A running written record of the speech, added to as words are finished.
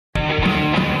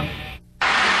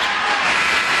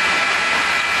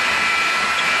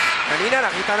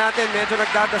Kita natin, medyo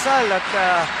nagdadasal at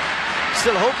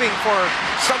still hoping for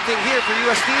something here for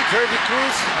UST. Jervy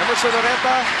Cruz, Emerson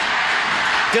Oreta,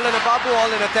 Dylan Ababu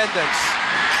all in attendance.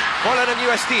 Bola ng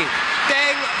UST.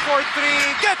 Teng for three.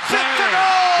 Gets it to go!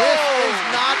 This is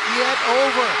not yet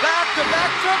over.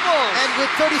 Back-to-back triple. And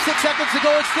with 36 seconds to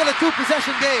go, it's still a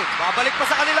two-possession game. Babalik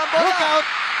pa sa kanilang bola. Look out.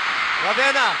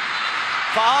 Ravenna,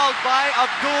 fouled by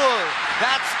Abdul.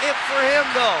 That's it for him,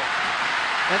 though.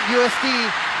 And UST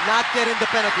not getting the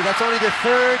penalty. That's only the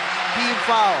third team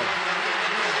foul.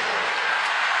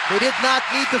 They did not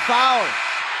need to foul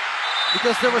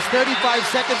because there was 35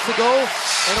 seconds to go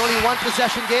and only one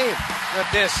possession game. Look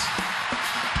at this.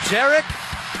 Jarek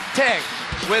Teng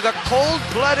with a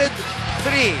cold-blooded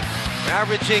three,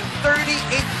 averaging 38%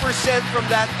 from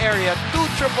that area. Two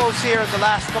triples here in the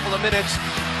last couple of minutes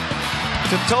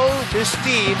to tow his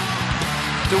team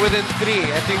to within three.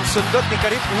 Ito yung sundot ni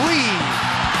Karip. Uy!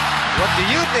 What do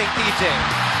you think, TJ?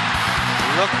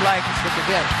 Looked like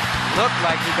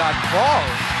he got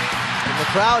balled. In the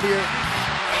crowd here,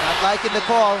 not liking the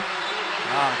call.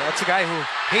 That's a guy who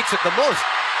hates it the most.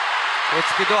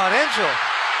 It's Pido Jarencio.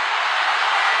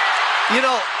 You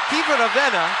know, Pido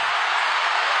Ravenna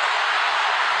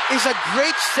is a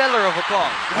great seller of a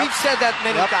call. Yep. We've said that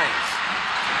many times.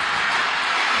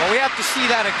 But we have to see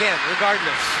that again,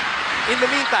 regardless. In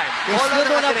the meantime, they still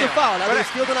don't have to foul. They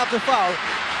still don't have to foul.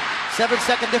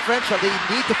 7-second differential. They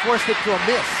need to force it to a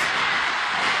miss.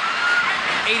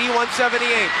 81-78.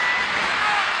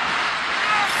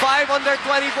 5 under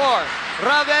 24.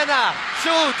 Ravenna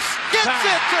shoots. Gets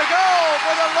it to go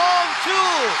for the long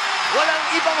two. Walang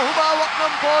ibang humawak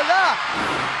ng bola.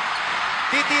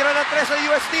 Titira na tres sa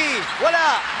UST.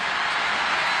 Wala.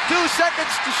 2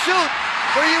 seconds to shoot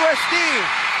for UST.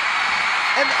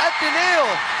 And Ateneo.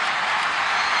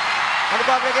 Ano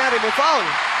ba nangyari? May foul.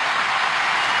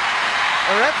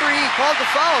 A referee called the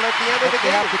foul at the end of the game.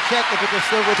 They have to check if it is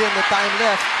still within the time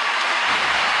left.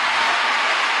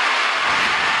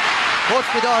 Coach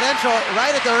Pido Jarencio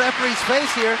right at the referee's face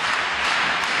here.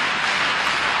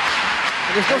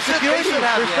 And there's no security.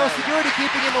 There's no security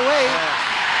keeping him away.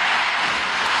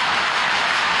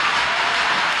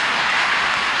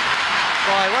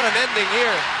 Boy, what an ending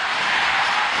here.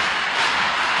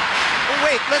 Oh,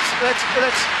 wait, let's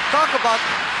talk about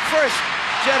first.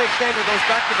 Jarek Teng with those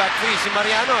back-to-back threes. Si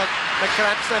Mariano,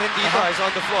 nag-cramps na rin dito, is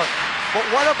on the floor. But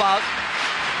what about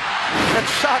that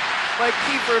shot by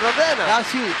Kiefer Ravenna? That was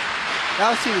huge.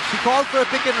 That was huge. He called for a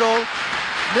pick and roll,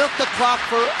 milked the clock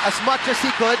for as much as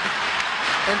he could,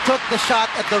 and took the shot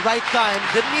at the right time.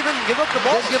 Didn't even give up the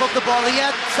ball. Didn't give up the ball. He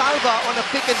had Salva on a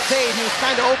pick and fade. He was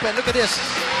kind of open. Look at this.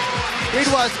 It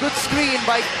was good screen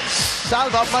by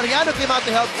Salva. Mariano came out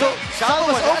to help. So Salva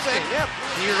was open. Yep.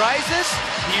 He rises,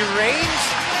 he reigns,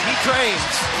 he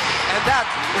trains. And that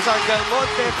is our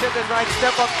Galmonte fit and right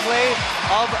step-up play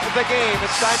of the game.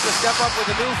 It's time to step up with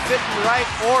a new fit and right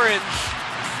orange.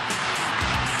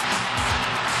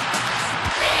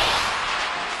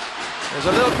 There's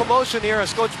a little commotion here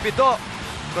as Coach Pido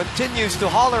continues to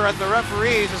holler at the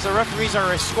referees as the referees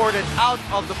are escorted out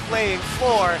of the playing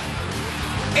floor.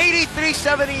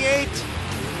 83-78.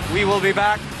 We will be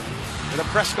back with a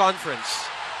press conference.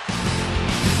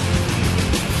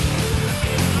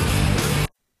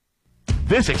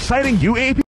 This exciting UAAP